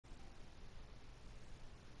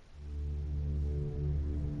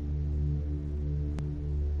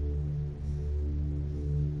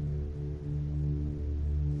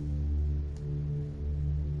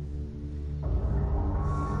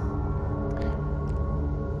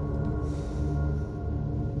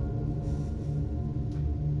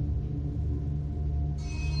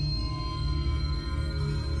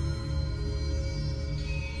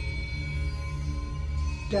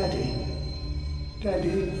Daddy.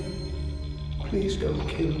 Daddy. Please don't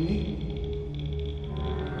kill me.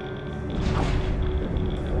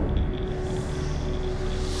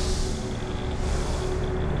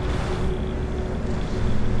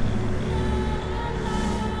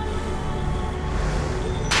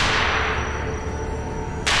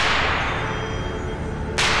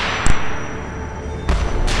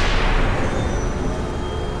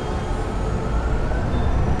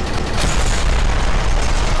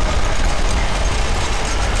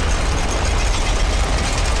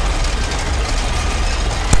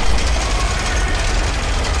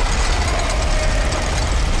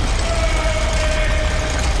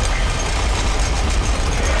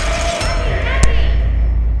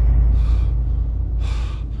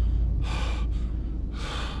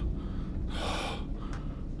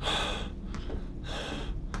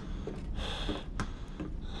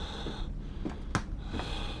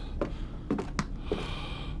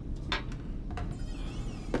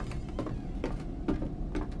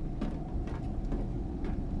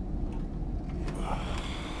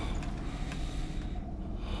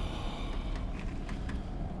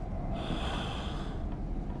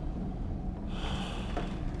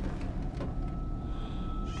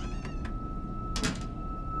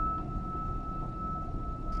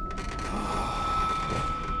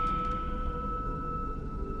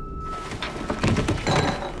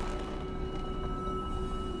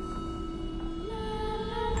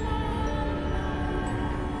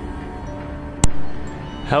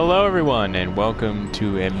 Hello everyone, and welcome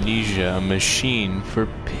to Amnesia, a machine for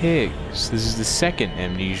pigs. This is the second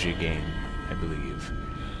Amnesia game, I believe.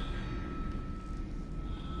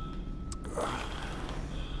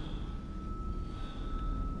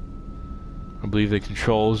 I believe the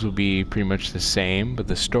controls will be pretty much the same, but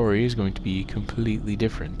the story is going to be completely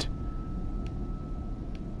different.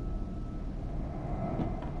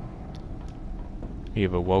 We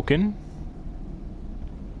have awoken,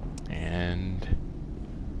 and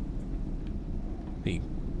the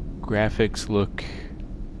graphics look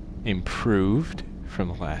improved from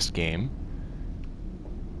the last game.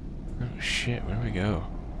 Oh shit, where do we go?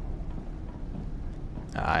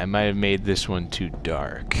 I might have made this one too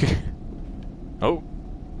dark.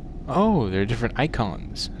 Oh, there are different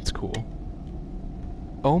icons. That's cool.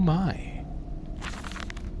 Oh my.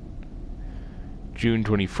 June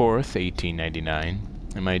 24th, 1899.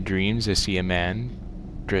 In my dreams I see a man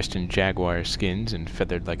dressed in jaguar skins and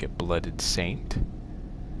feathered like a blooded saint.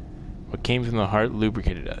 What came from the heart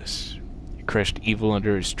lubricated us. It crushed evil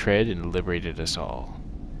under its tread and liberated us all.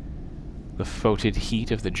 The foetid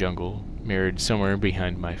heat of the jungle mirrored somewhere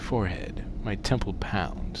behind my forehead. My temple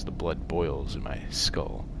pounds, the blood boils in my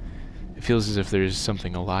skull. It feels as if there is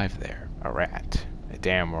something alive there. A rat. A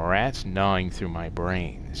damn rat gnawing through my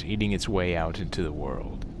brains, eating its way out into the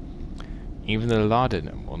world. Even the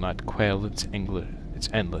laudanum will not quail its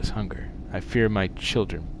endless hunger. I fear my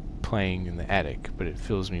children playing in the attic, but it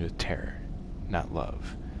fills me with terror, not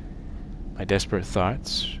love. My desperate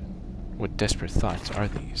thoughts? What desperate thoughts are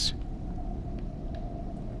these?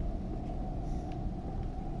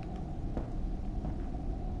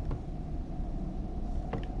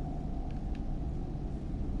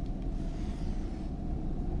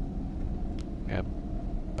 Yep,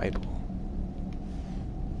 Bible.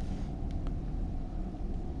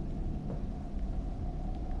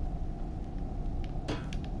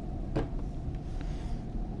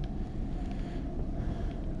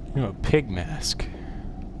 You know, a pig mask.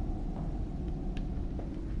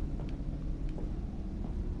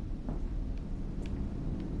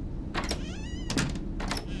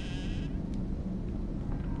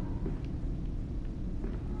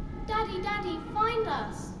 Daddy, Daddy, find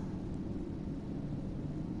us!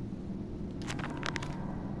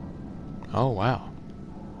 Oh, wow.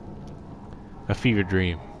 A fever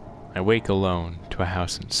dream. I wake alone to a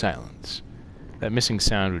house in silence. That missing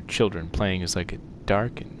sound of children playing is like a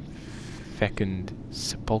dark and fecund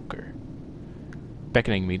sepulchre,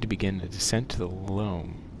 beckoning me to begin a descent to the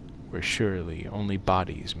loam, where surely only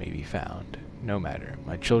bodies may be found. No matter.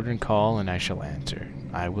 My children call, and I shall answer.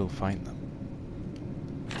 I will find them.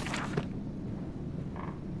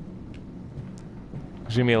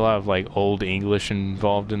 There's gonna be a lot of like old English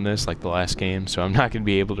involved in this, like the last game, so I'm not gonna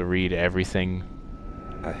be able to read everything.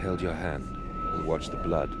 I held your hand and watched the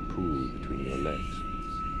blood pool between your legs.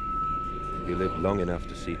 You lived long enough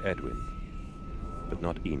to see Edwin, but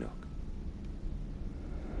not Enoch.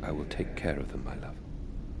 I will take care of them, my love.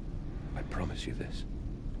 I promise you this.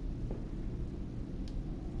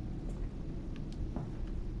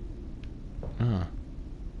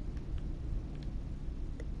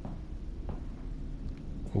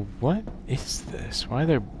 What is this? Why are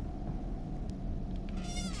there...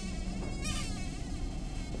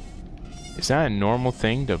 Is that a normal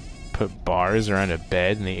thing to put bars around a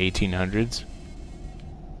bed in the 1800s?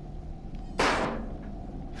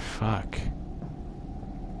 Fuck.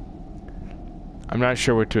 I'm not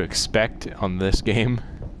sure what to expect on this game.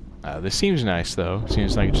 This seems nice though.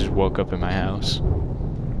 Seems like I just woke up in my house.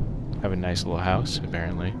 I have a nice little house,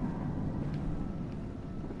 apparently.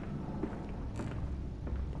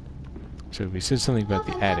 So we said something about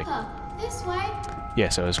the attic. This way.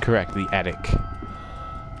 Yes, I was correct. The attic.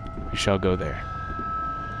 We shall go there.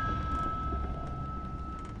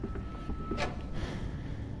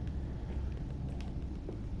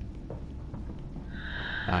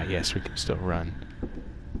 Ah, yes, we can still run.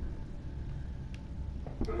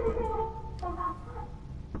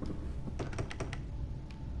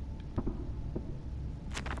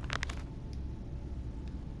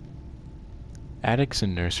 Attics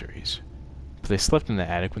and nurseries. But they slept in the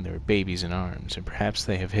attic when they were babies in arms, and perhaps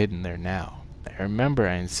they have hidden there now. I remember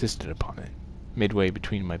I insisted upon it, midway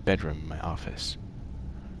between my bedroom and my office.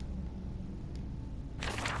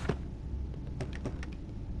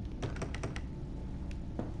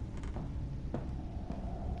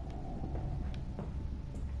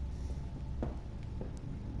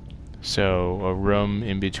 So, a room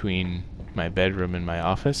in between my bedroom and my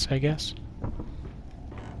office, I guess?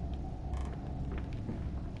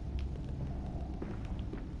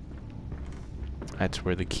 That's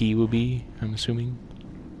where the key will be, I'm assuming.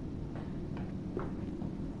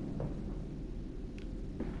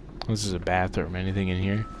 This is a bathroom. Anything in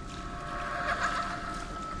here?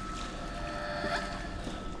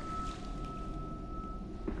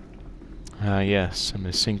 Yes, I'm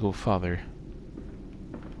a single father.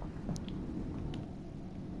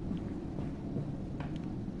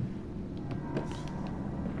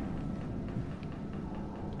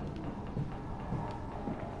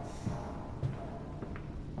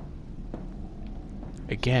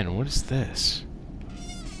 Again, what is this?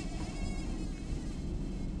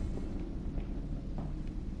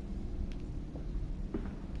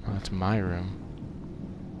 Oh, that's my room.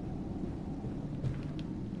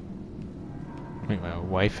 Wait, my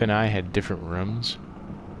wife and I had different rooms?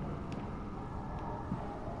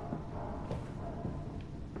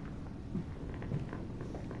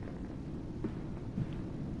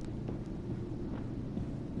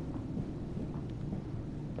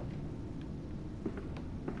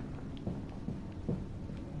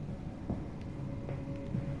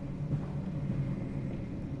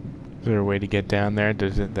 Is there a way to get down there?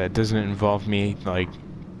 That doesn't involve me, like,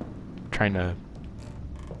 trying to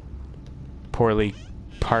poorly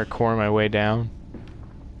parkour my way down?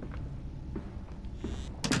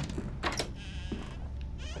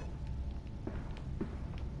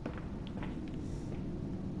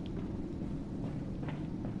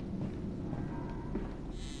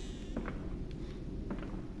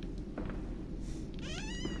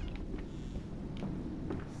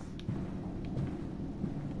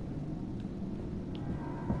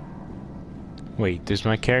 Wait, does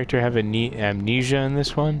my character have amnesia in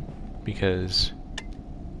this one? Because...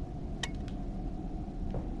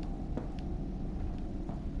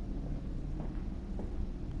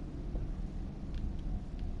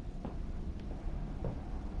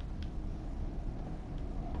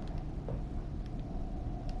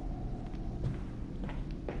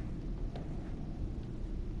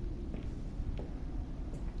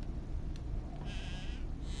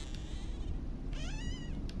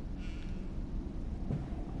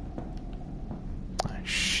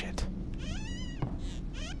 shit.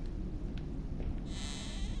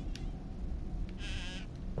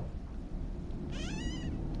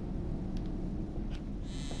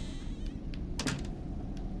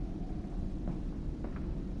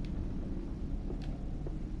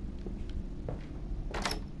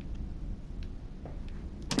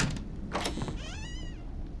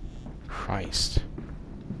 Christ.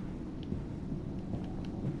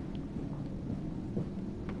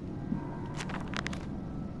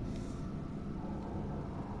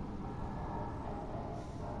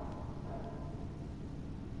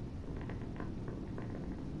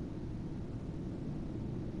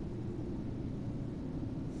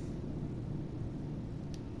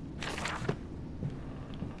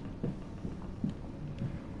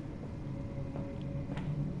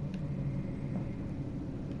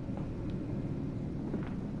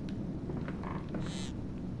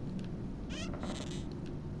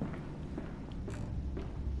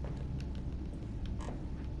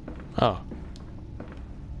 Oh.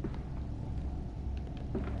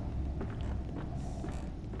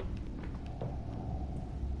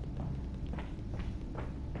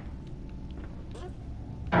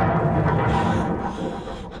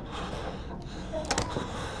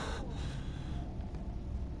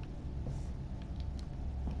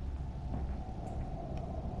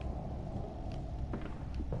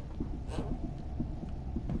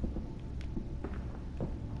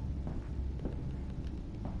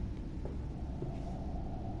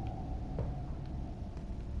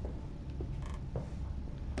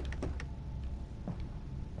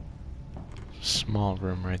 Small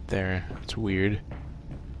room right there. It's weird.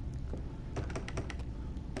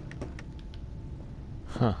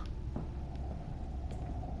 Huh.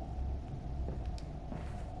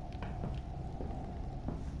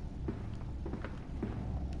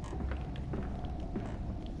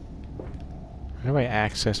 How do I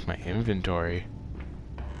access my inventory?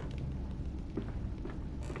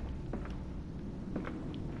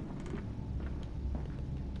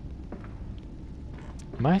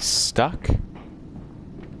 Am I stuck?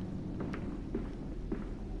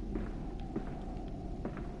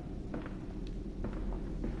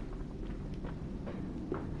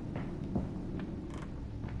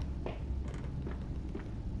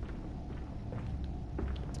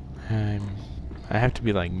 I have to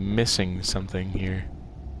be like missing something here.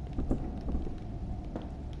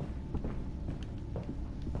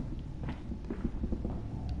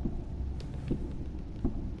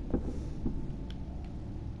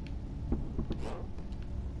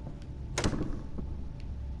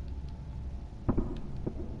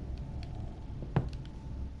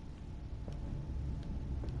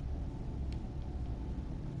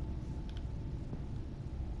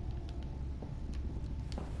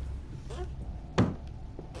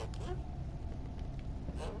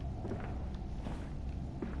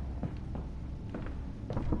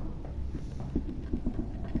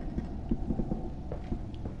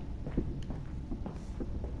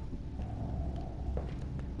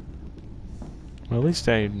 Well, at least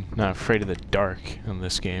I'm not afraid of the dark in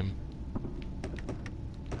this game.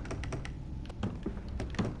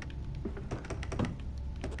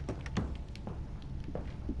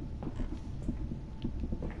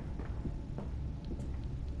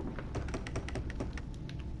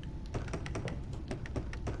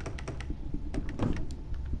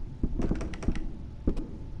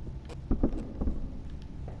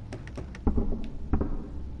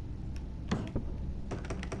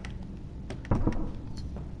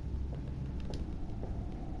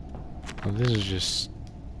 Well, this is just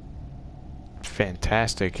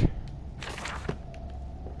fantastic.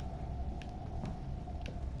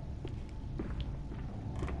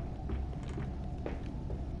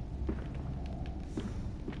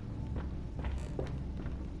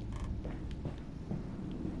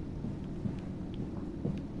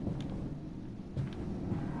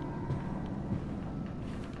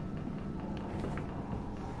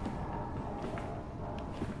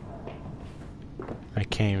 I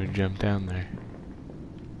can't even jump down there.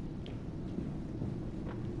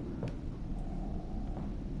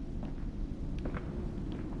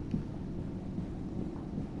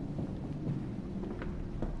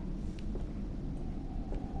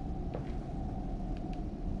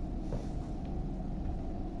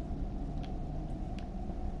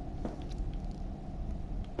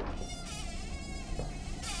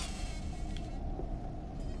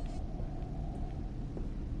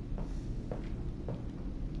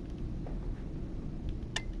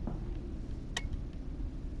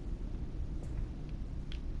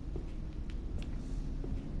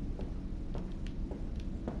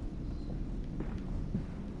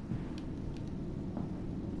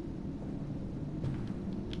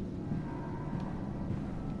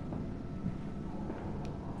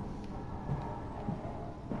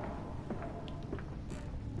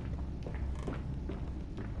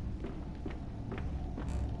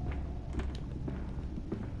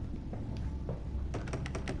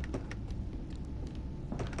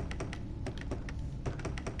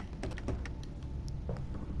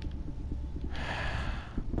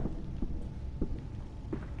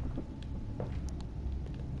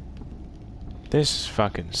 This is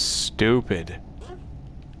fucking stupid.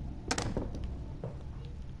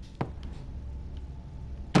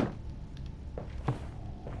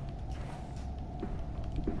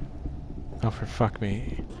 Oh, for fuck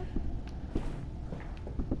me.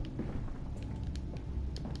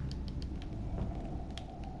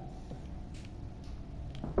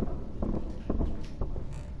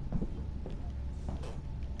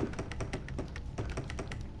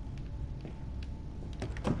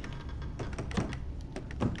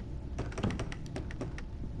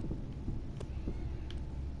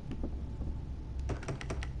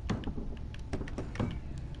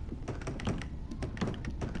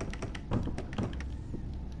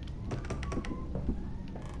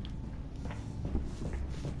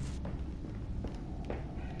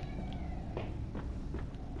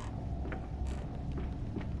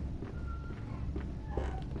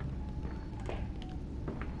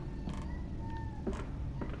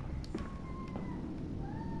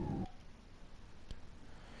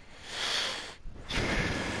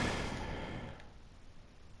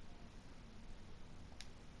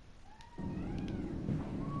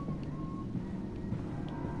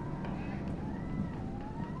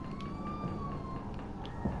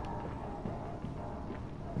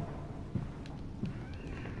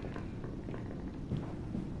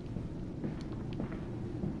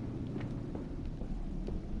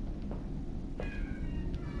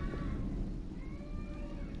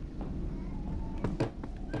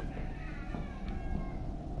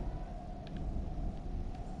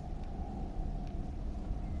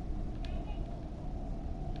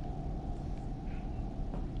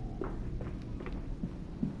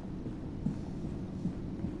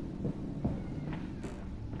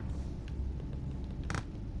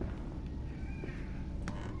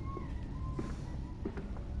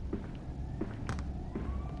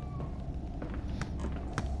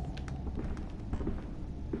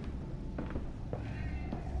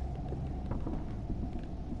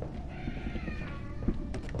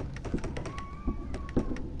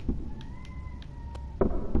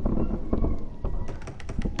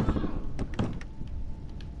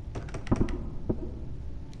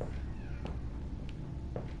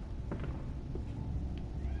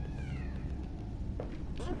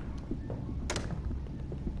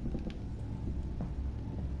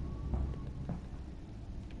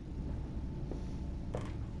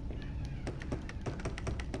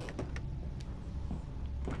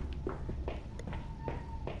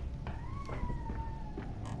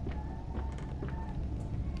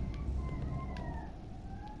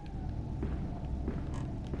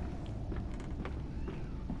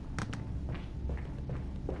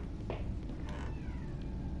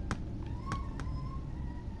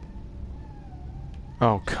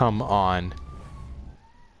 Oh, come on.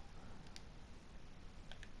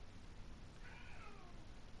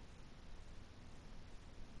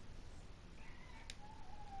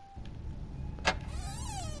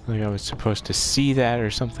 Like I was supposed to see that or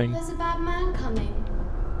something. There's a bad man coming.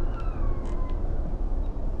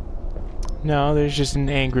 No, there's just an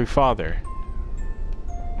angry father.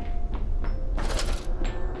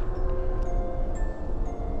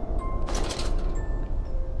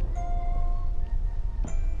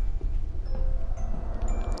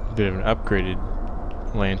 A bit of an upgraded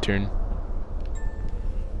lantern.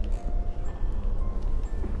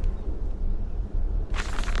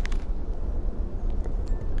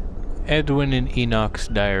 Edwin and Enoch's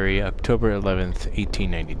diary, October 11th,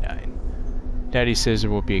 1899. Daddy says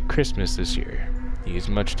there will be a Christmas this year. He is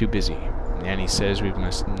much too busy. Nanny says we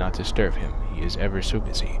must not disturb him. He is ever so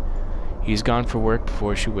busy. He is gone for work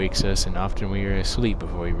before she wakes us, and often we are asleep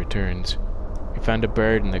before he returns. We found a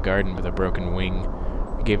bird in the garden with a broken wing.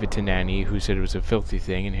 We gave it to Nanny, who said it was a filthy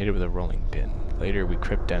thing, and hit it with a rolling pin. Later we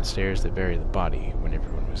crept downstairs to bury the body when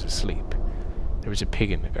everyone was asleep. There was a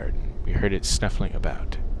pig in the garden. We heard it snuffling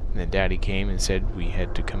about. And then Daddy came and said we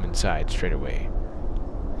had to come inside straight away.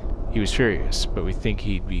 He was furious, but we think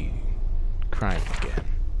he'd be crying again.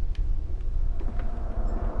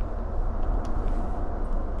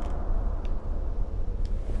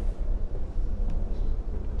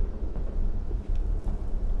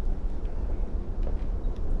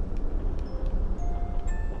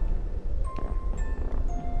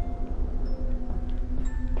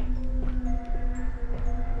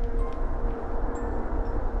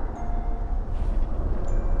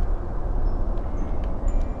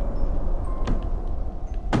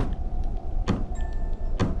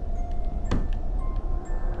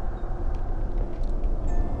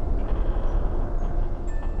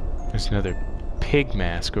 There's another pig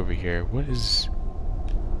mask over here. What is...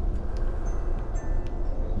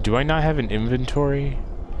 Do I not have an inventory?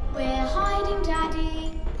 We're hiding,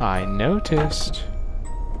 Daddy. I noticed.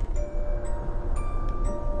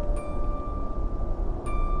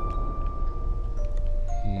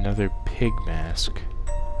 Another pig mask.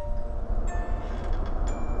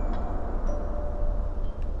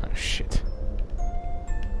 Oh, shit.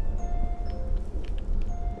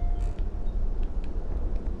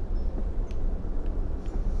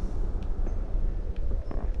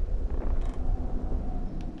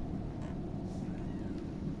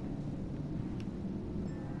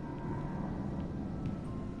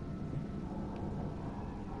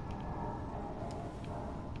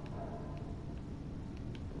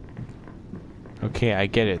 Okay, I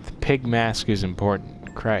get it. The pig mask is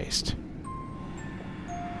important. Christ.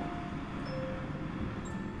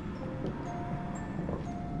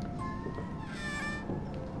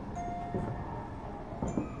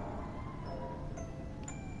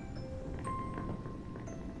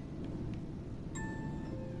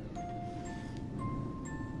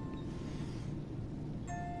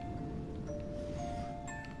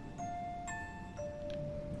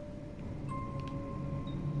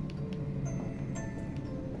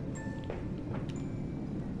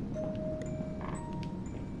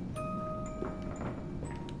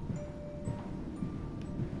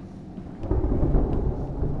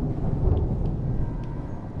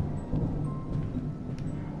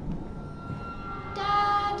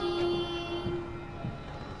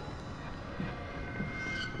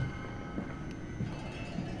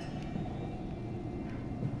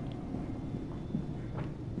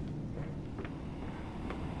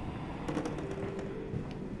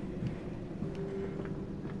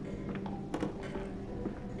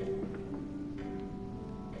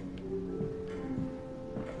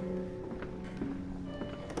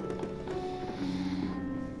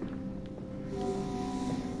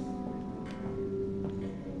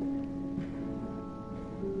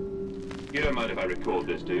 You don't mind if I record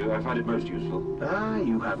this, do you? I find it most useful. Ah,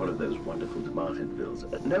 you have one of those wonderful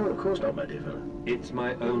Martinvilles. No, of course not, my dear fellow. It's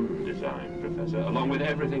my own design, Professor, along with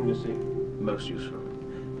everything you see. Most useful.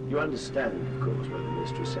 You understand, of course, where the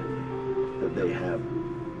mistress sent me, that they have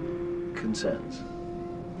concerns.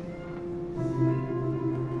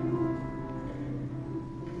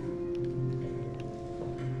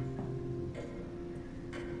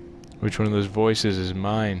 Which one of those voices is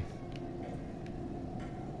mine?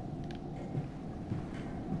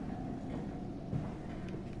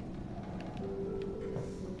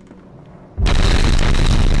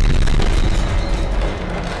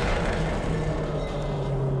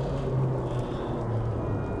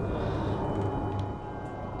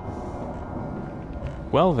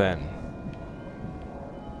 Well then.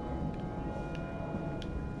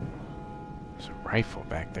 There's a rifle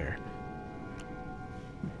back there.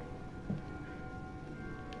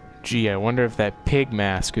 Gee, I wonder if that pig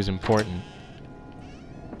mask is important.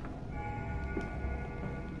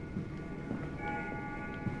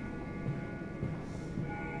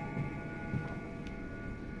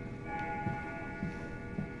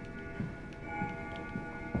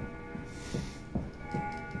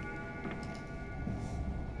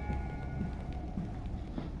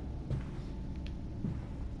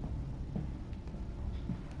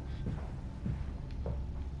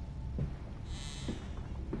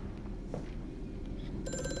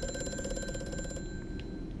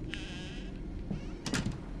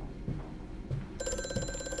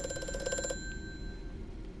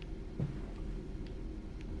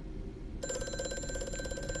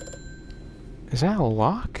 Is that a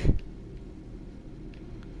lock?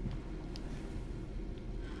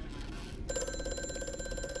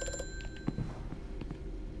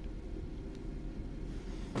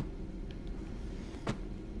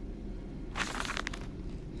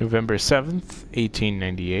 November 7th,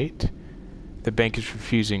 1898. The bank is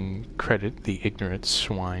refusing credit, the ignorant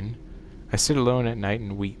swine. I sit alone at night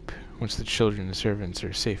and weep, once the children and servants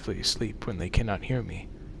are safely asleep when they cannot hear me.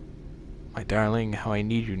 My darling, how I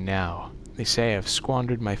need you now. They say I have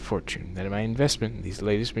squandered my fortune, that my investment in these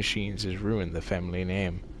latest machines has ruined the family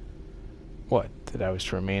name. What, that I was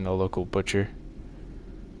to remain a local butcher?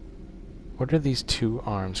 What are these 2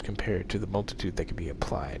 arms compared to the multitude that can be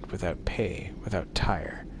applied, without pay, without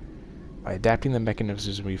tire? By adapting the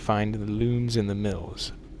mechanisms we find in the looms and the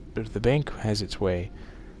mills. But if the bank has its way,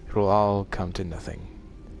 it will all come to nothing.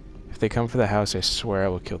 If they come for the house, I swear I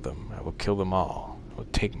will kill them. I will kill them all. I will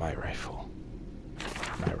take my rifle.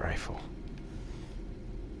 My rifle.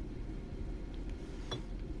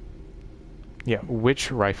 Yeah,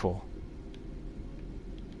 which rifle?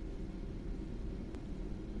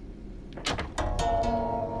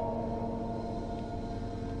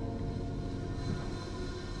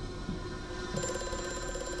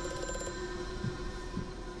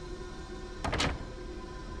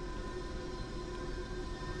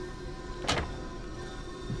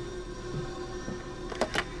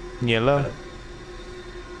 Yellow.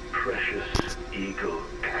 Precious eagle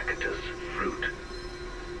cactus fruit.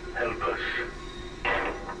 Help us.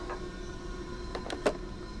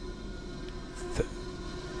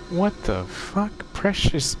 What the fuck?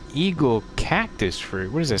 Precious eagle cactus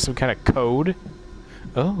fruit? What is that, some kind of code?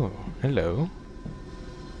 Oh, hello.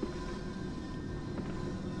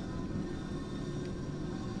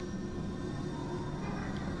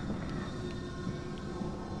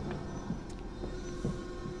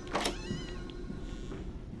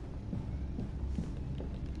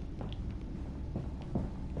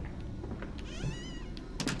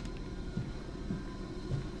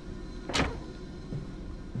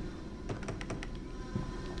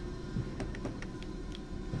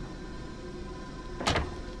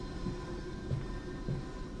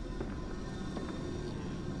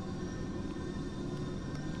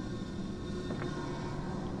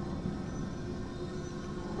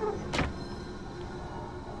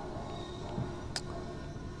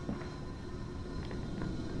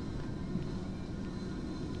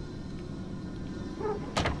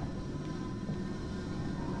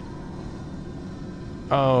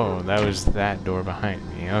 Oh, that was that door behind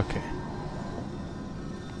me. Okay.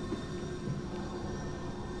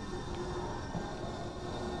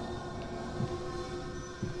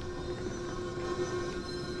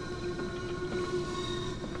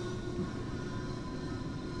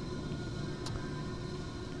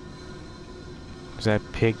 Is that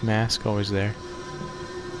pig mask always there?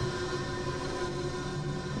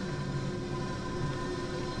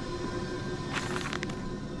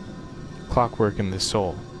 Clockwork in the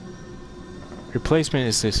soul. Replacement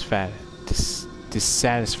is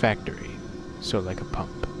dissatisfactory, so like a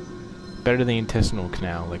pump. Better than the intestinal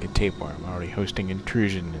canal, like a tapeworm, already hosting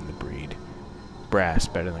intrusion in the breed. Brass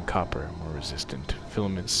better than copper, more resistant.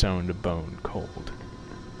 Filaments sewn to bone, cold.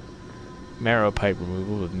 Marrow pipe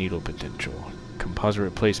removal with needle potential. Composite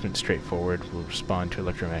replacement straightforward, will respond to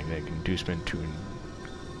electromagnetic inducement to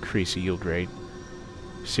increase yield rate.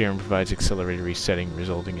 Serum provides accelerated resetting,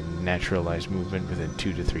 resulting in naturalized movement within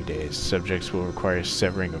 2 to 3 days. Subjects will require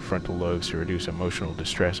severing of frontal lobes to reduce emotional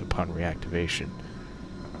distress upon reactivation.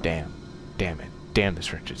 Damn. Damn it. Damn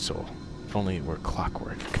this wretched soul. If only it were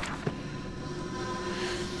clockwork.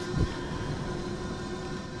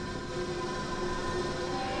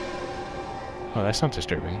 Oh, that's not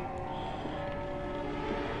disturbing.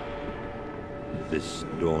 This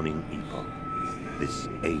dawning epoch, this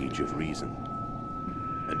age of reason,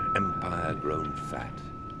 an empire grown fat,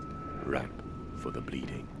 ripe for the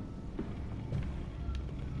bleeding.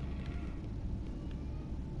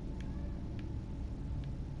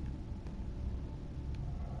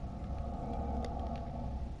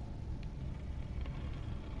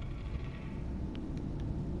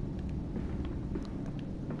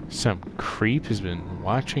 Some creep has been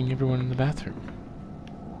watching everyone in the bathroom.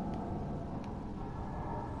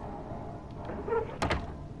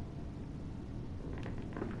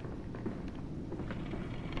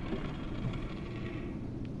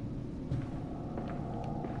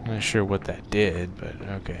 Not sure what that did, but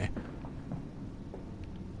okay.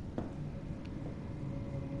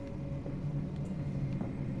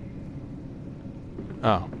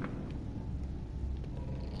 Oh.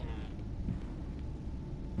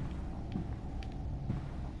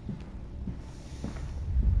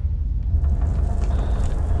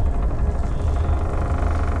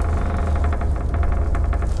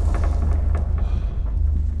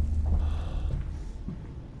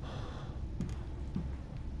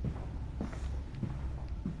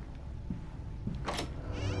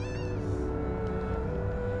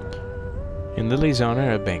 In Lily's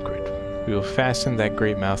honor, a banquet. We will fasten that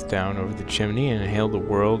great mouth down over the chimney and inhale the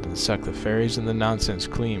world and suck the fairies and the nonsense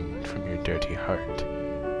clean from your dirty heart.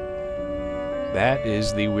 That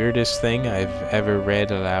is the weirdest thing I've ever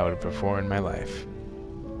read aloud before in my life.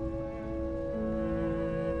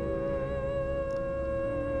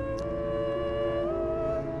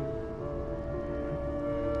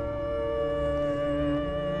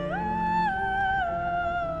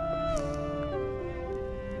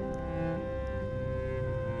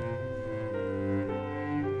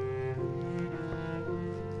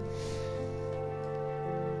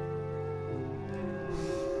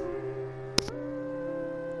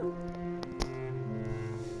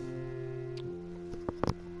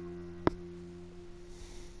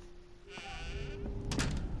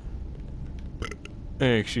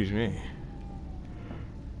 Excuse me.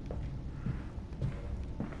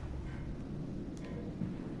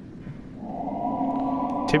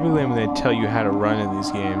 Typically when they tell you how to run in these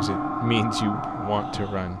games, it means you want to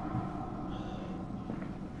run.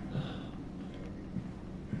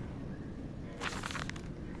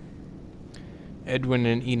 Edwin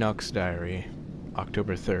and Enoch's Diary,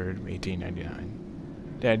 October 3rd,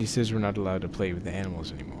 1899. Daddy says we're not allowed to play with the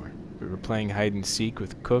animals anymore. We were playing hide and seek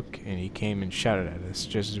with Cook, and he came and shouted at us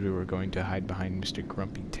just as we were going to hide behind Mr.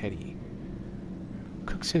 Grumpy Teddy.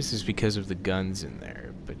 Cook says it's because of the guns in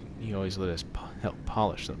there, but he always let us help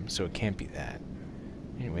polish them, so it can't be that.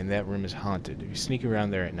 Anyway, that room is haunted. If you sneak around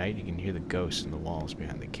there at night, you can hear the ghosts in the walls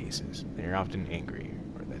behind the cases. They are often angry,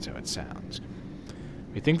 or that's how it sounds.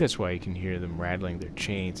 We think that's why you can hear them rattling their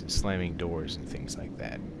chains and slamming doors and things like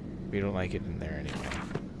that. We don't like it in there anyway.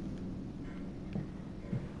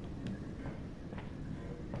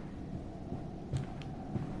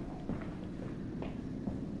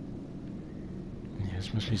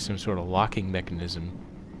 This must be some sort of locking mechanism.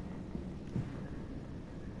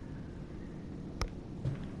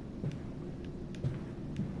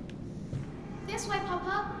 This way,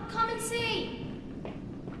 Papa. Come and see.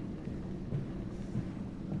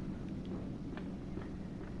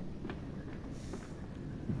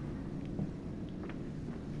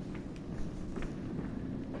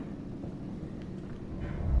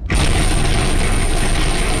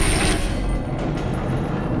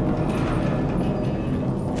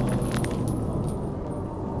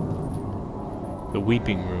 The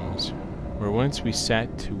Weeping Rooms, where once we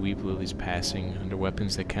sat to weep Lily's passing, under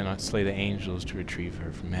weapons that cannot slay the angels to retrieve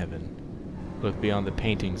her from heaven. Look beyond the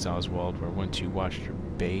paintings, Oswald, where once you watched her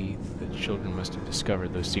bathe, the children must have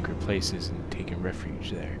discovered those secret places and taken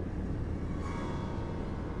refuge there.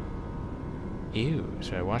 Ew,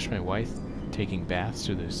 so I watched my wife taking baths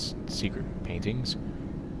through those secret paintings?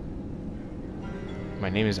 My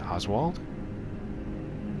name is Oswald?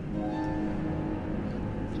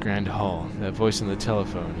 Grand Hall, that voice on the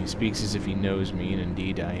telephone. He speaks as if he knows me, and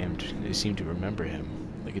indeed I seem to remember him,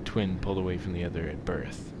 like a twin pulled away from the other at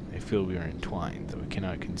birth. I feel we are entwined, though I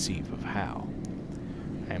cannot conceive of how.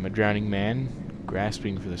 I am a drowning man,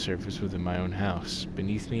 grasping for the surface within my own house.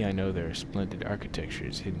 Beneath me I know there are splendid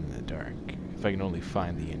architectures hidden in the dark, if I can only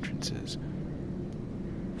find the entrances.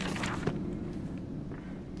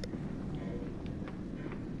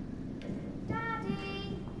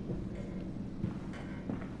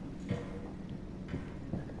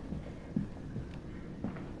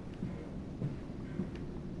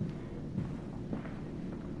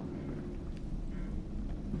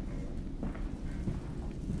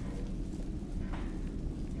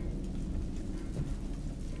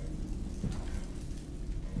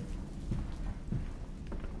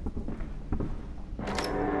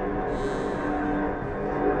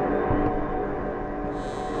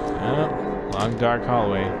 Long dark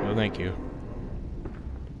hallway. No thank you.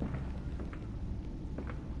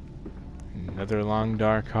 Another long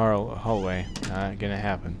dark hallway. Not gonna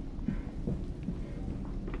happen.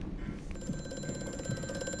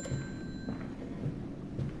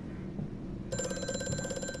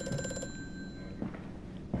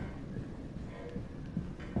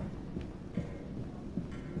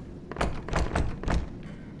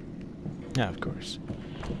 Yeah, of course.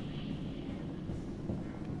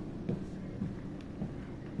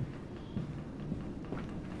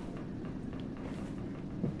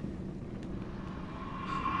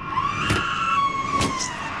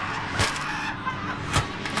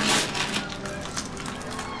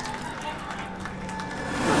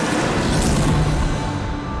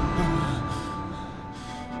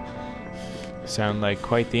 Sound like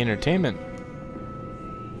quite the entertainment.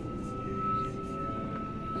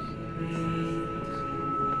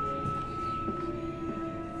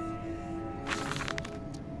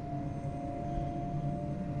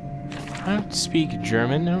 I don't speak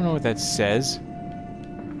German. I don't know what that says.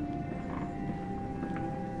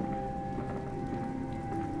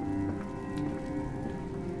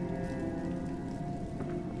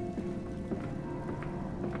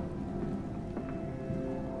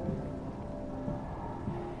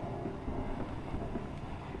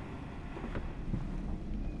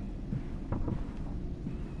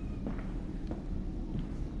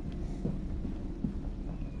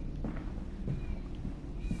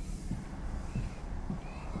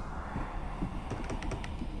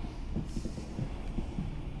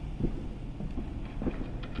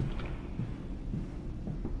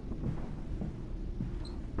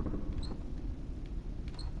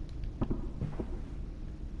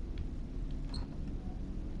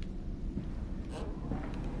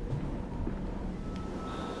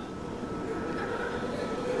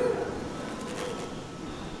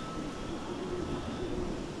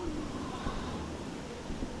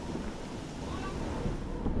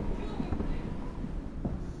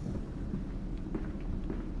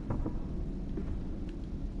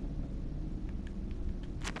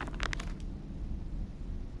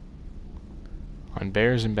 On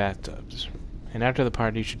bears and bathtubs. And after the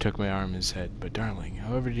party, she took my arm and said, "But darling,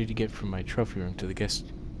 however did you get from my trophy room to the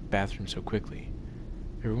guest bathroom so quickly?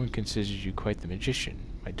 Everyone considers you quite the magician,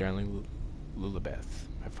 my darling Lulabeth.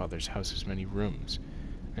 My father's house has many rooms.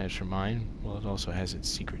 And as for mine, well, it also has its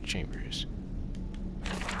secret chambers."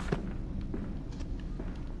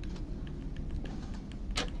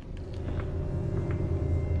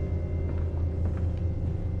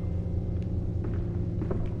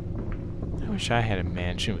 I wish I had a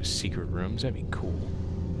mansion with secret rooms. That'd be cool.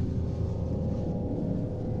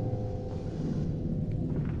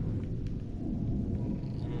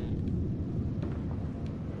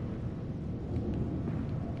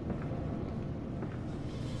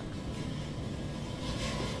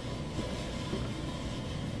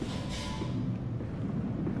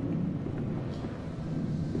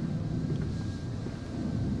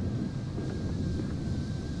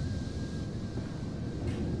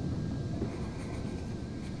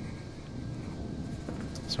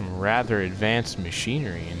 Some rather advanced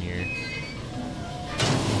machinery in here.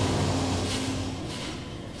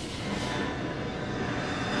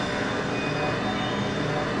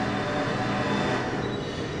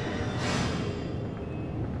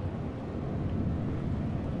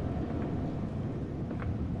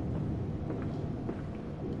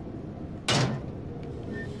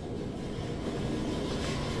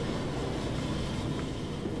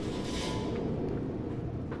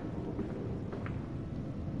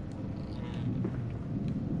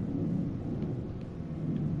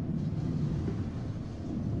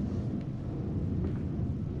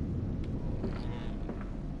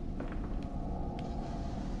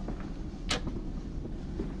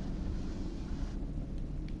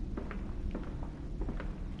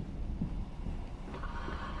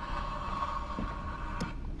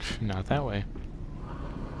 Not that way.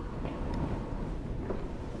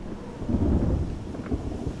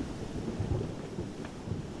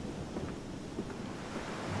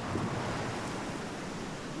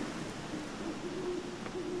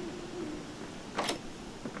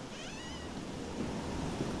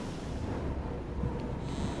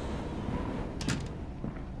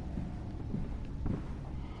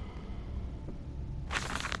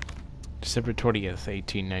 December 20th,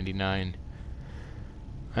 1899.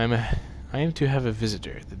 I am to have a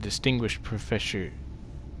visitor, the distinguished Professor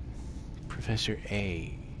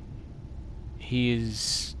A. He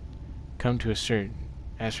is come to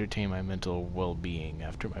ascertain my mental well-being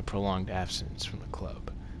after my prolonged absence from the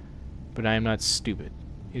club. But I am not stupid.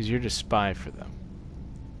 He is here to spy for them.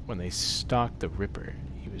 When they stalked the Ripper,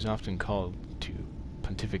 he was often called to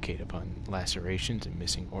pontificate upon lacerations and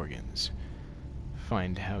missing organs.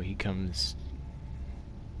 Find how he comes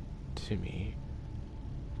to me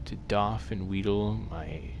to doff and wheedle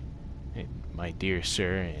my dear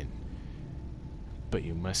sir, but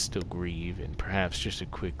you must still grieve, and perhaps just a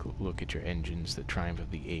quick look at your engines, the triumph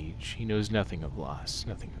of the age. He knows nothing of loss,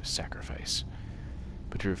 nothing of sacrifice.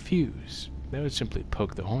 But to refuse, that would simply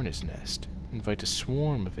poke the hornet's nest, invite a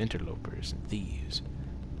swarm of interlopers and thieves.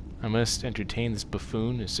 I must entertain this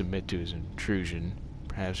buffoon and submit to his intrusion.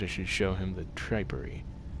 Perhaps I should show him the tripery,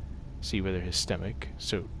 see whether his stomach,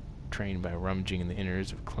 so trained by rummaging in the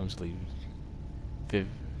innards of clumsily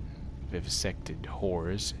vivisected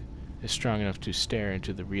whores, is strong enough to stare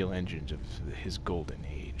into the real engines of his golden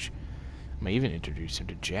age. I may even introduce him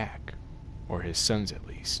to Jack, or his sons at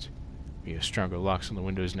least. We have stronger locks on the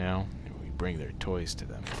windows now, and we bring their toys to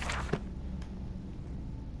them.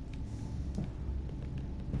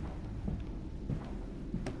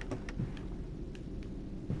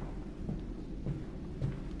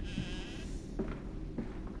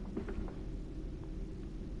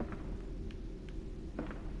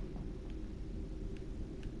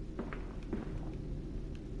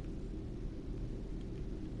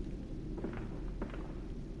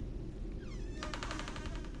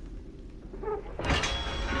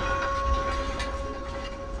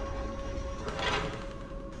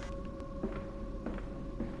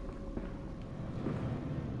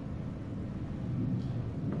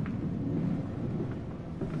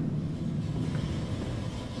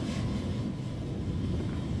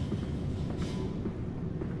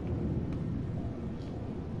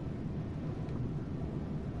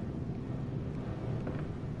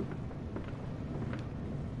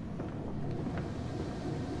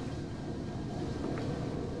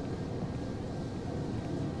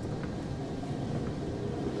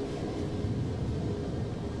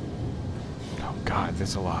 God,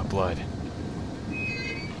 that's a lot of blood.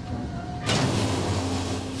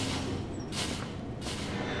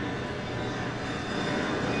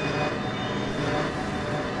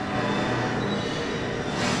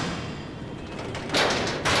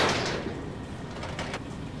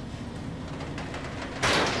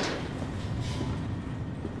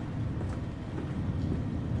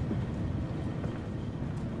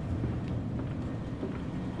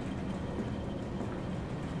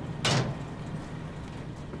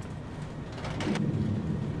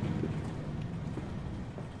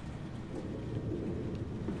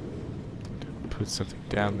 Put something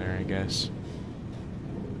down there, I guess.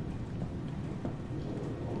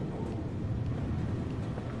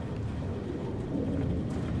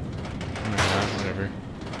 Whatever.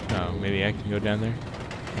 Oh, maybe I can go down there?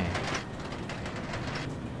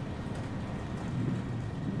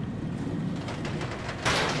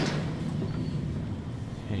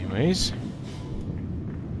 Anyways.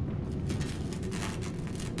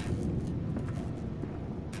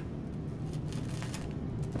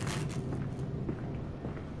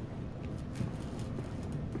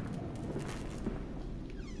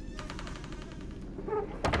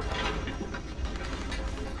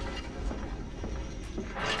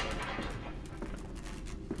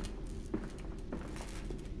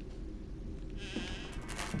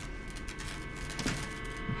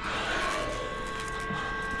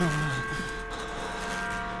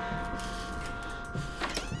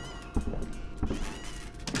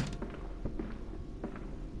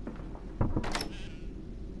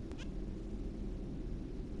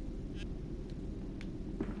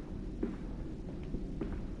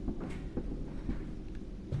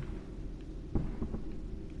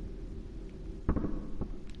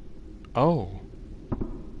 Oh.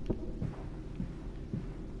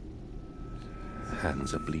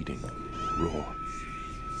 Hands are bleeding, raw.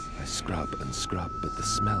 I scrub and scrub, but the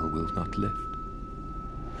smell will not lift.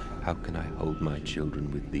 How can I hold my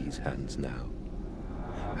children with these hands now?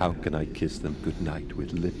 How can I kiss them goodnight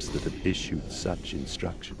with lips that have issued such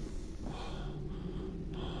instruction?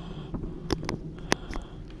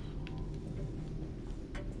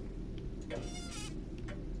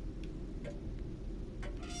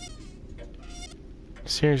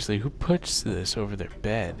 Seriously, who puts this over their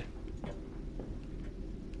bed?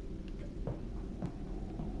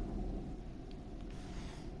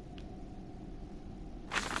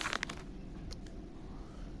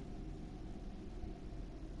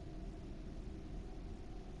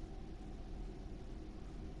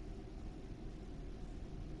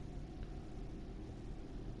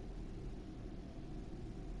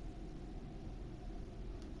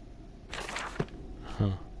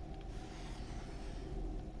 Huh.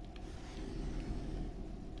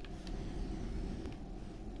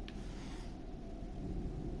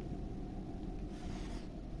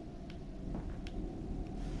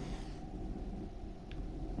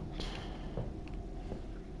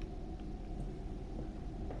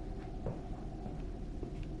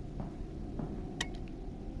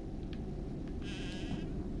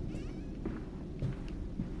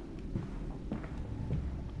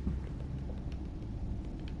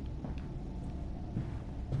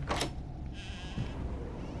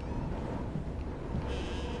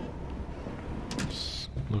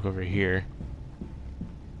 look over here.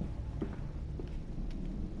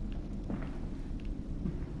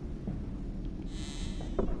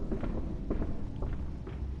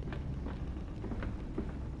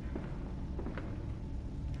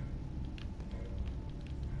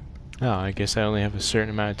 Oh, I guess I only have a certain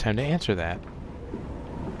amount of time to answer that.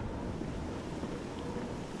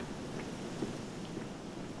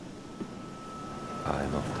 I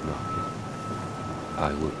am off to market.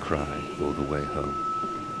 I will cry all the way home.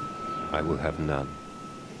 I will have none.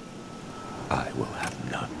 I will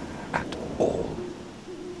have none at all.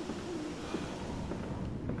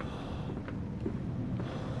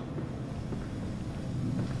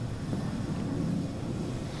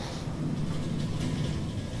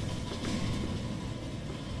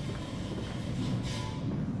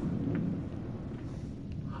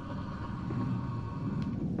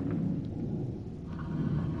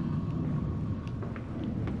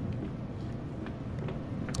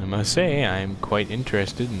 I must say, I'm quite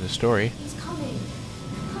interested in the story. He's coming.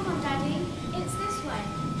 Come on, Daddy. It's this way.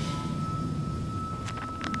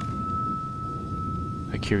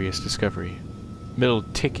 A curious discovery. Metal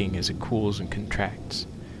ticking as it cools and contracts.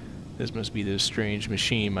 This must be the strange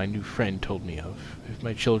machine my new friend told me of. If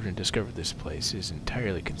my children discovered this place, it is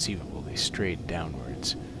entirely conceivable they strayed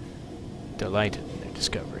downwards. Delighted in their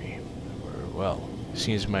discovery. Or, well,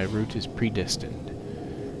 seems my route is predestined.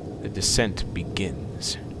 The descent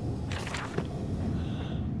begins.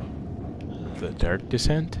 The dark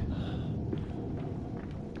descent?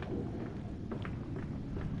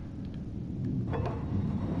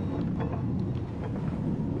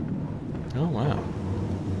 Oh, wow.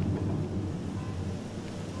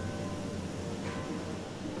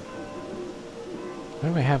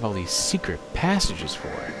 What do I have all these secret passages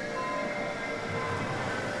for?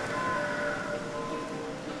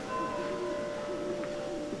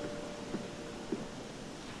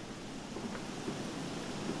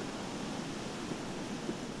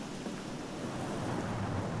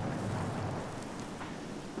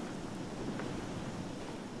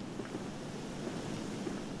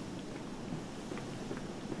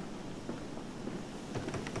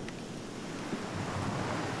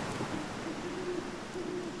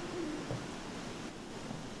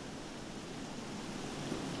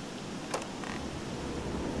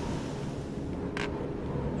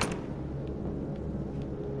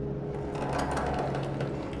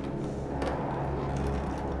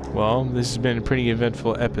 Well, this has been a pretty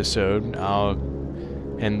eventful episode. I'll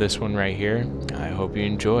end this one right here. I hope you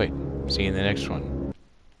enjoyed. See you in the next one.